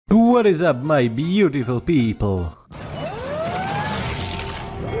What is up, my beautiful people?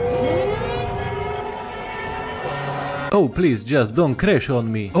 Oh, please, just don't crash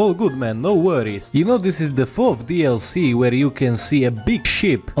on me. All good, man, no worries. You know, this is the 4th DLC where you can see a big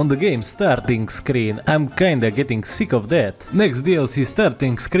ship on the game starting screen. I'm kinda getting sick of that. Next DLC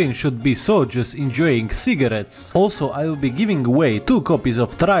starting screen should be soldiers enjoying cigarettes. Also, I will be giving away 2 copies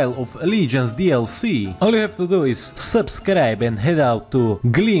of Trial of Allegiance DLC. All you have to do is subscribe and head out to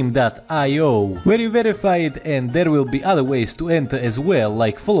gleam.io, where you verify it, and there will be other ways to enter as well,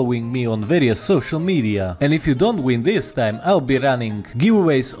 like following me on various social media. And if you don't win this time, I'll be running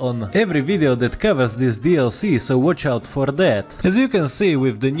giveaways on every video that covers this DLC, so watch out for that. As you can see,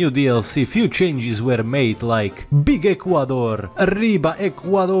 with the new DLC, few changes were made, like Big Ecuador, Arriba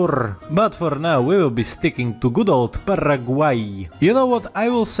Ecuador, but for now we will be sticking to good old Paraguay. You know what, I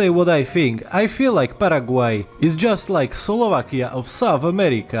will say what I think. I feel like Paraguay is just like Slovakia of South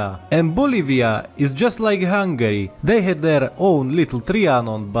America, and Bolivia is just like Hungary. They had their own little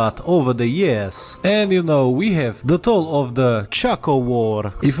Trianon, but over the years. And you know, we have the of the Chaco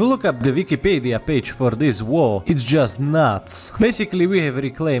War. If you look up the Wikipedia page for this war, it's just nuts. Basically, we have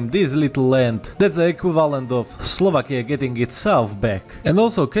reclaimed this little land. That's the equivalent of Slovakia getting its south back. And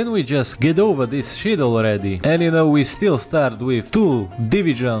also, can we just get over this shit already? And you know, we still start with 2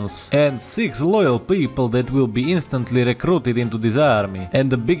 divisions and 6 loyal people that will be instantly recruited into this army. And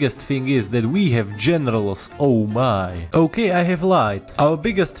the biggest thing is that we have generals. Oh my. Okay, I have lied. Our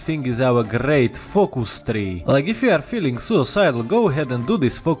biggest thing is our great focus tree. Like, if you are feeling suicidal, go ahead and do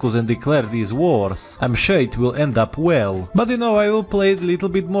this focus and declare these wars. I'm sure it will end up well. But you know, I will play it a little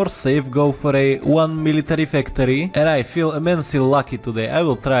bit more safe, go for a 1 military factory, and I feel immensely lucky today. I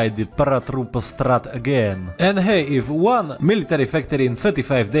will try the paratrooper strat again. And hey, if 1 military factory in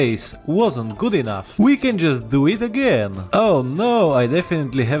 35 days wasn't good enough, we can just do it again. Oh no, I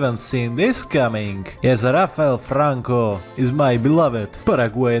definitely haven't seen this coming. Yes, Rafael Franco is my beloved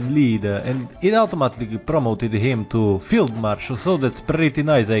Paraguayan leader, and it automatically promoted him to Field Marshal, so that's pretty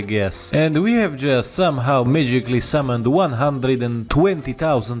nice, I guess. And we have just somehow magically summoned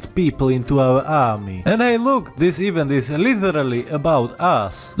 120,000 people into our army. And hey, look, this event is literally about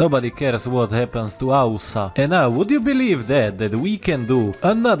us. Nobody cares what happens to AUSA. And now, would you believe that we can do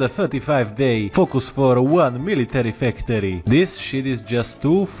another 35-day focus for 1 military factory? This shit is just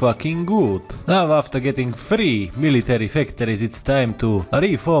too fucking good. Now, after getting 3 military factories, it's time to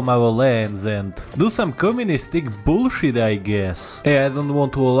reform our lands and do some communistic bullshit, I guess. Hey, I don't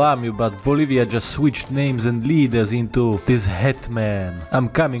want to alarm you, but Bolivia just switched names and leaders into this hetman. I'm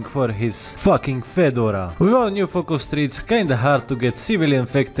coming for his fucking fedora. With our new focus tree, it's kinda hard to get civilian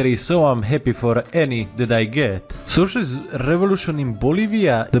factories, so I'm happy for any that I get. Socialist revolution in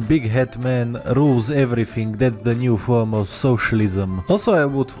Bolivia? The big hetman rules everything. That's the new form of socialism. Also, I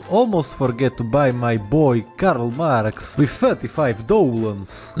would almost forget to buy my boy Karl Marx with 35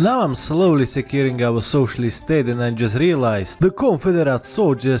 dolans. Now I'm slowly securing our socialist state, and I just realized the Confederate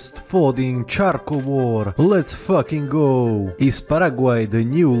soldiers fought in Chaco War. Let's fucking go. Is Paraguay the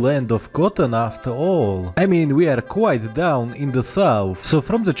new land of cotton after all? I mean, we are quite down in the south, so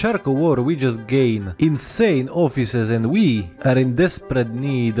from the Chaco War we just gain insane officers, and we are in desperate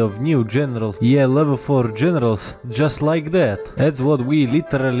need of new generals. Yeah, level 4 generals, just like that. That's what we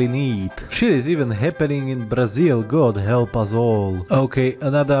literally need. Shit is even happening in Brazil, God help us all. Okay,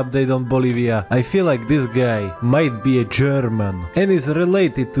 another update on Bolivia. I feel like this guy might be a German and is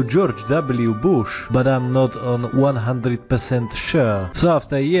related to George W. Bush, but I'm not on 100% sure. So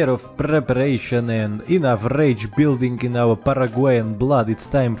after a year of preparation and enough rage building in our Paraguayan blood, it's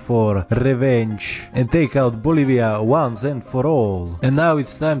time for revenge and take out Bolivia once and for all. And now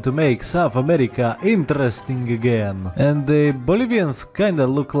it's time to make South America interesting again. And the Bolivians kinda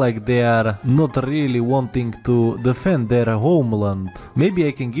look like they are not really wanting to defend their homeland. Maybe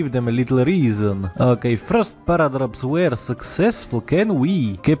I can give them a little reason. Okay, first paradrops were successful. Can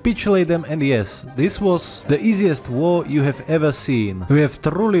we capitulate them? And yes, this was the easiest war you have ever seen. We have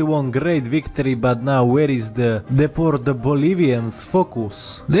truly won great victory, but now where is the deport the Bolivians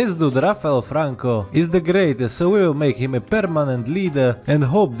focus? This dude Rafael Franco is the greatest, so we will make him a permanent leader and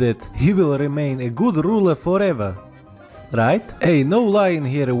hope that he will remain a good ruler forever. Right? Hey, no lying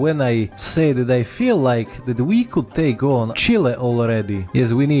here when I say that I feel like that we could take on Chile already.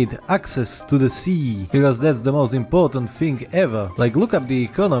 Yes, we need access to the sea, because that's the most important thing ever. Like, look up the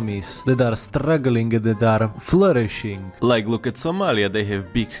economies that are struggling and that are flourishing. Like, look at Somalia, they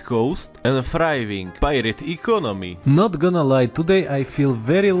have big coast and a thriving pirate economy. Not gonna lie, today I feel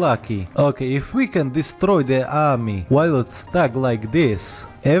very lucky. Okay, if we can destroy their army while it's stuck like this,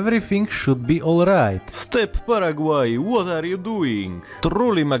 everything should be alright. Step Paraguay, what are you doing?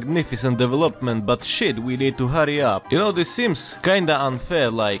 Truly magnificent development, but shit, we need to hurry up. You know, this seems kinda unfair,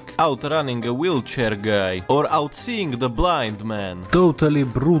 like outrunning a wheelchair guy or outseeing the blind man. Totally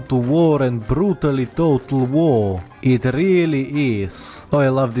brutal war and brutally total war. It really is. Oh, I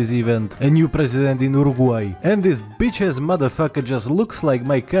love this event. A new president in Uruguay. And this bitch-ass motherfucker just looks like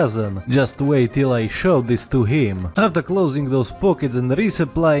my cousin. Just wait till I show this to him. After closing those pockets and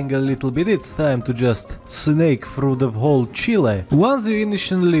resupplying a little bit, it's time to just snake through the whole Chile. Once you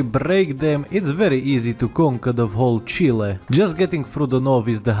initially break them, it's very easy to conquer the whole Chile. Just getting through the north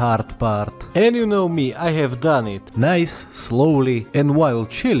is the hard part. And you know me, I have done it. Nice, slowly, and while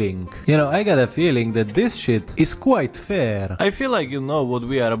chilling. You know, I got a feeling that this shit is quite fair. I feel like you know what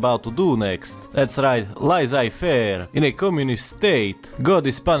we are about to do next. That's right, laissez-faire. In a communist state, God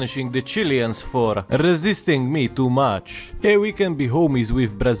is punishing the Chileans for resisting me too much. Hey, we can be homies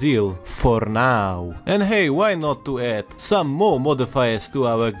with Brazil, for now. And hey, why not to add some more modifiers to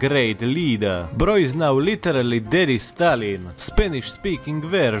our great leader? Bro is now literally Daddy Stalin, Spanish-speaking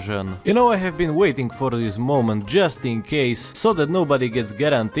version. You know, I have been waiting for this moment just in case, so that nobody gets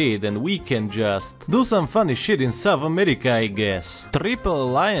guaranteed and we can just do some funny shit in South America, I guess. Triple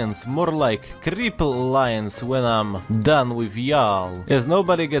alliance, more like triple alliance when I'm done with y'all. As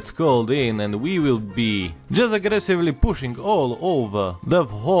nobody gets called in and we will be just aggressively pushing all over the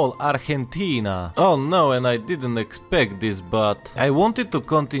whole Argentina. Oh no, and I didn't expect this, but I wanted to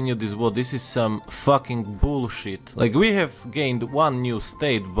continue this war. This is some fucking bullshit. Like, we have gained one new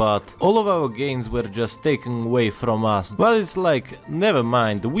state, but all of our gains were just taken away from us. Well, it's like, never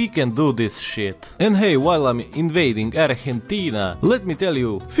mind, we can do this shit. And hey, while I'm invading Argentina, let me tell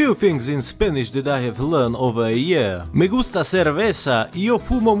you few things in Spanish that I have learned over a year. Me gusta cerveza, yo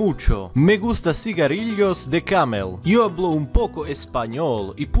fumo mucho. Me gusta cigarrillos de camel. Yo hablo un poco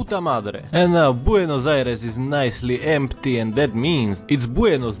español y puta madre. And now Buenos Aires is nicely empty, and that means it's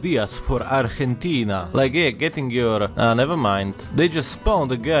Buenos Dias for Argentina. Like, yeah, getting your... never mind. They just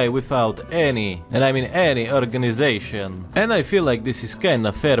spawned a guy without any, and I mean any organization. And I feel like this is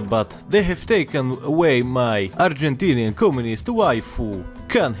kinda fair, but they have taken away my Argentinian communist waifu.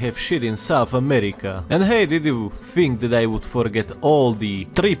 Can't have shit in South America. And hey, did you think that I would forget all the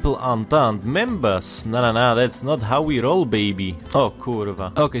Triple Entente members? Nah, that's not how we roll, baby. Oh,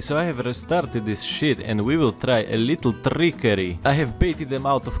 curva. Okay, so I have restarted this shit and we will try a little trickery. I have baited them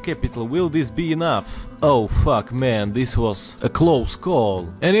out of capital. Will this be enough? Oh fuck, man, this was a close call.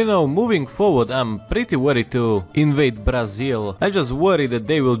 And you know, moving forward, I'm pretty worried to invade Brazil. I just worry that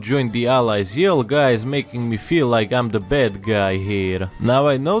they will join the allies. Y'all guys making me feel like I'm the bad guy here. Now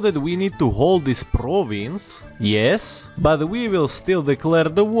I know that we need to hold this province, yes, but we will still declare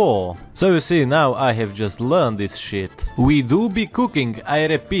the war. So you see, now I have just learned this shit. We do be cooking, I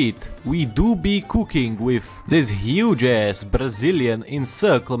repeat. We do be cooking with this huge ass Brazilian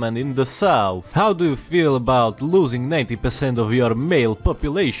encirclement in the south. How do you feel about losing 90% of your male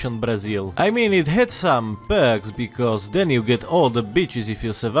population, Brazil? I mean, it had some perks because then you get all the bitches if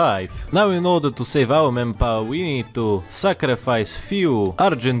you survive. Now in order to save our manpower we need to sacrifice few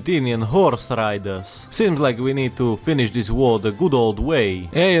Argentinian horse riders. Seems like we need to finish this war the good old way.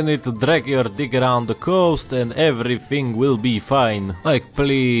 Yeah, you need to drag your dick around the coast and everything will be fine. Like,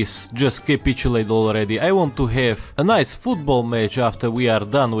 please, just capitulate already. I want to have a nice football match after we are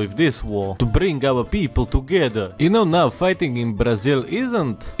done with this war, to bring our people together. You know, now fighting in Brazil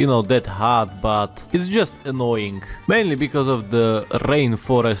isn't, you know, that hard, but it's just annoying. Mainly because of the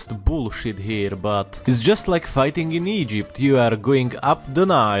rainforest bullshit here, but it's just like fighting in Egypt. You are going up the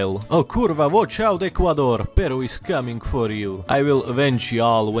Nile. Oh curva, watch out Ecuador, Peru is coming for you. I will avenge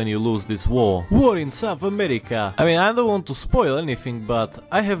y'all when you lose this war. War in South America. I mean, I don't want to spoil anything, but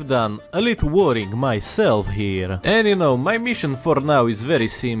I have done a little warring myself here. And you know, my mission for now is very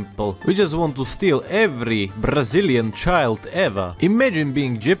simple. We just want to steal every Brazilian child ever. Imagine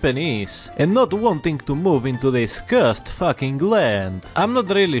being Japanese and not wanting to move into this cursed fucking land. I'm not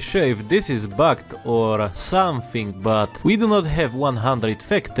really sure if this is bugged or something, but we do not have 100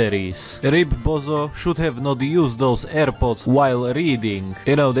 factories. Rib Bozo should have not used those AirPods while reading.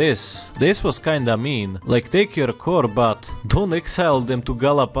 You know, this was kinda mean. Like, take your core, but don't exile them to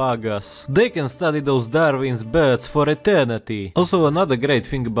Galapagos Galapagos. They can study those Darwin's birds for eternity. Also, another great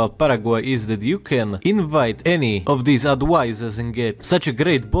thing about Paraguay is that you can invite any of these advisors and get such a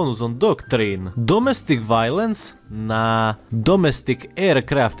great bonus on doctrine. Domestic violence? Nah. Domestic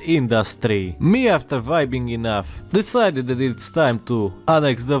aircraft industry. Me, after vibing enough, decided that it's time to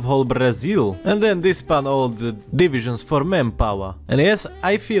annex the whole Brazil and then disband all the divisions for manpower. And yes,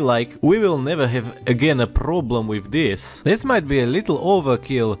 I feel like we will never have again a problem with this. This might be a little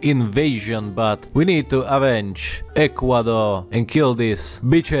overkill invasion, but we need to avenge Ecuador and kill this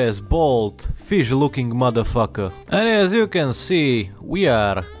bitch ass bald fish looking motherfucker. And as you can see, we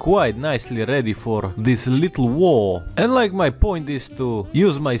are quite nicely ready for this little war. And like, my point is to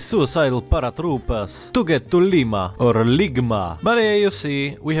use my suicidal paratroopers to get to Lima or Ligma. But yeah, you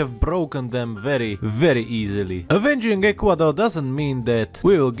see, we have broken them very easily. Avenging Ecuador doesn't mean that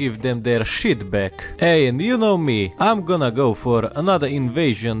we will give them their shit back. Hey, and you know me, I'm gonna go for another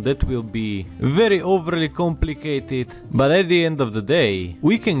invasion that will be very overly complicated, but at the end of the day,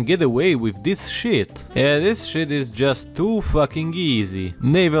 we can get away with this shit. Yeah, this shit is just too fucking easy.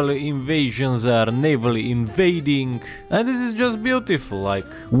 Naval invasions are navally invading, and this is just beautiful. Like,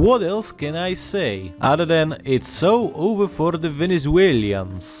 what else can I say other than it's so over for the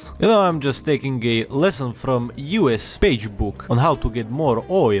Venezuelans? You know, I'm just taking a lesson from US page book on how to get more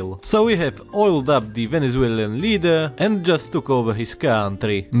oil. So we have oiled up the Venezuelan leader and just took over his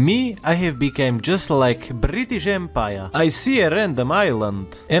country. Me, I have become just like British Empire. I see a random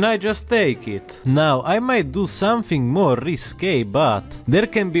island and I just take it. Now I might do something more risque, but there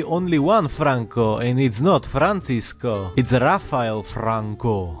can be only one Franco, and it's not Francisco, it's Rafael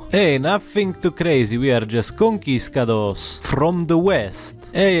Franco. Hey, nothing too crazy, we are just conquistadors from the west.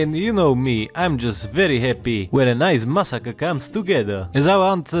 Hey, and you know me, I'm just very happy when a nice massacre comes together. As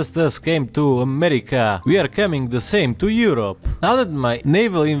our ancestors came to America, we are coming the same to Europe. Now that my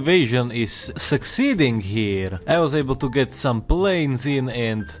naval invasion is succeeding here, I was able to get some planes in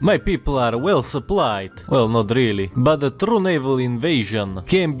and my people are well supplied. Well, not really, but the true naval invasion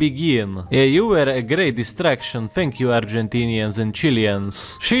can begin. Yeah, you were a great distraction, thank you Argentinians and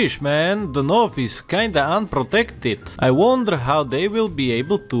Chileans. Sheesh man, the north is kinda unprotected. I wonder how they will be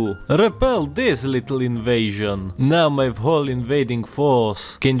able to repel this little invasion. Now my whole invading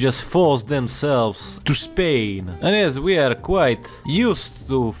force can just force themselves to Spain. And yes, we are quite used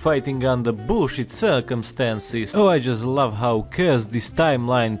to fighting under bullshit circumstances. Oh, I just love how cursed this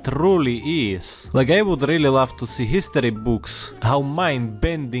timeline truly is. Like, I would really love to see history books, how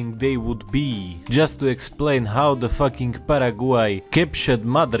mind-bending they would be, just to explain how the fucking Paraguay captured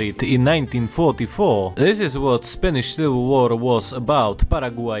Madrid in 1944. This is what Spanish Civil War was about.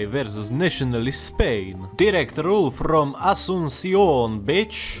 Paraguay versus nationalist Spain. Direct rule from Asunción,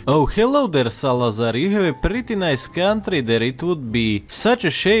 bitch. Oh, hello there, Salazar. You have a pretty nice country there. It would be such a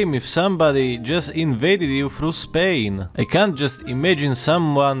shame if somebody just invaded you through Spain. I can't just imagine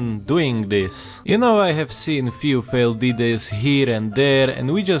someone doing this. You know, I have seen few failed D-Days here and there,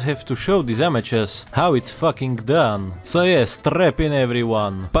 and we just have to show these amateurs how it's fucking done. So yeah, strap in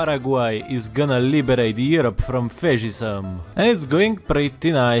everyone. Paraguay is gonna liberate Europe from fascism. And it's going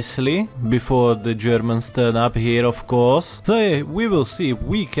pretty nicely, before the Germans turn up here, of course. So yeah, we will see if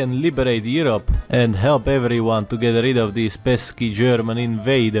we can liberate Europe and help everyone to get rid of these pesky German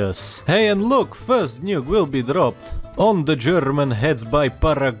invaders. Hey, and look, first nuke will be dropped on the German heads by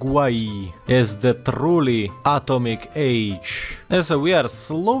Paraguay as the truly atomic age. And so we are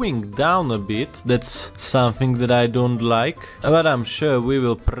slowing down a bit, that's something that I don't like, but I'm sure we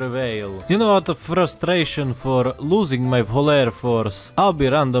will prevail. You know, out of frustration for losing my whole air force, I'll be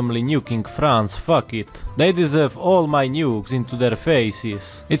randomly nuking France, fuck it. They deserve all my nukes into their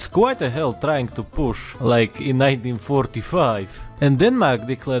faces. It's quite a hell trying to push, like in 1945. And Denmark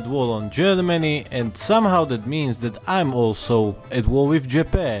declared war on Germany, and somehow that means that I'm also at war with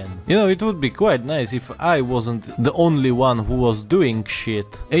Japan. You know, it would be quite nice if I wasn't the only one who was doing shit.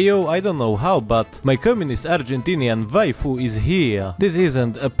 Ayo, I don't know how, but my communist Argentinian waifu is here. This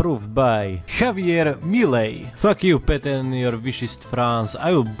isn't approved by Javier Milei. Fuck you, Peter, and your vicist France.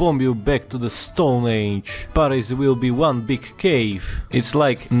 I will bomb you back to the Stone Age. Paris will be one big cave. It's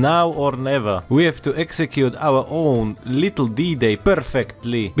like now or never. We have to execute our own little D-Day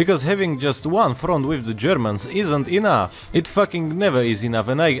perfectly, because having just one front with the Germans isn't enough. It fucking never is enough,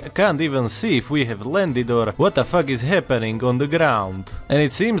 and I can't even see if we have landed or what the fuck is happening on the ground. And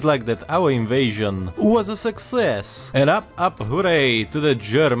it seems like that our invasion was a success. And up, hooray to the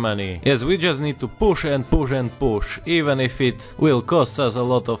Germany. Yes, we just need to push and push and push, even if it will cost us a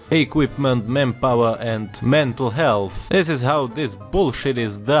lot of equipment, manpower and mental health. This is how this bullshit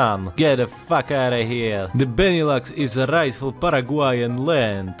is done. Get the fuck out of here. The Benelux is a rightful Paraguay Paraguayan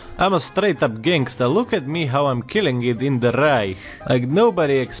land. I'm a straight up gangster, look at me how I'm killing it in the Reich. Like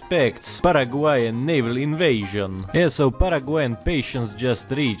nobody expects Paraguayan naval invasion. Yeah, so Paraguayan patience just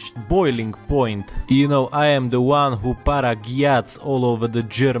reached boiling point. You know, I am the one who paragiats all over the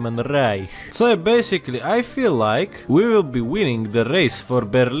German Reich. So basically I feel like we will be winning the race for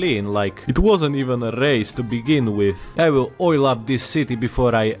Berlin, like it wasn't even a race to begin with. I will oil up this city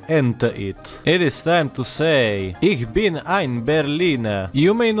before I enter it. It is time to say, Ich bin ein Berliner.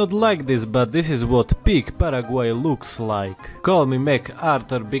 You may not like this, but this is what peak Paraguay looks like. Call me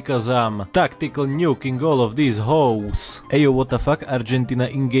MacArthur because I'm tactical nuking all of these hoes. Ayo, what the fuck? Argentina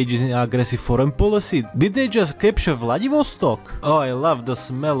engages in aggressive foreign policy? Did they just capture Vladivostok? Oh, I love the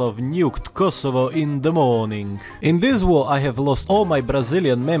smell of nuked Kosovo in the morning. In this war I have lost all my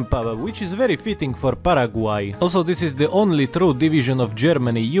Brazilian manpower, which is very fitting for Paraguay. Also, this is the only true division of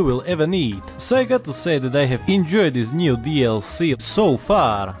Germany you will ever need. So I got to say that I have enjoyed this new DLC so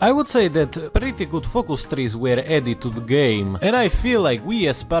far. I would say that pretty good focus trees were added to the game, and I feel like we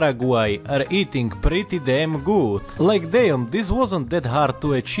as Paraguay are eating pretty damn good. Like damn, this wasn't that hard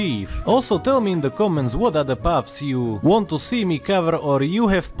to achieve. Also tell me in the comments what other paths you want to see me cover or you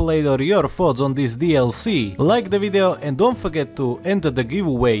have played or your thoughts on this DLC. Like the video and don't forget to enter the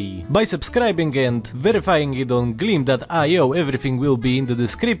giveaway by subscribing and verifying it on gleam.io. Everything will be in the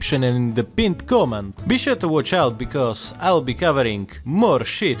description and in the pinned comment. Be sure to watch out because I'll be covering more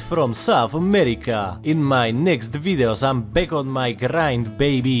shit from South America in my next videos. I'm back on my grind,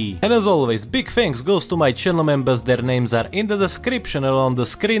 baby. And as always, big thanks goes to my channel members. Their names are in the description and on the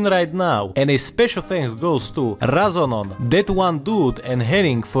screen right now. And a special thanks goes to Razonon, That One Dude and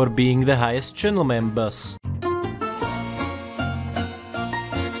Henning for being the highest channel members.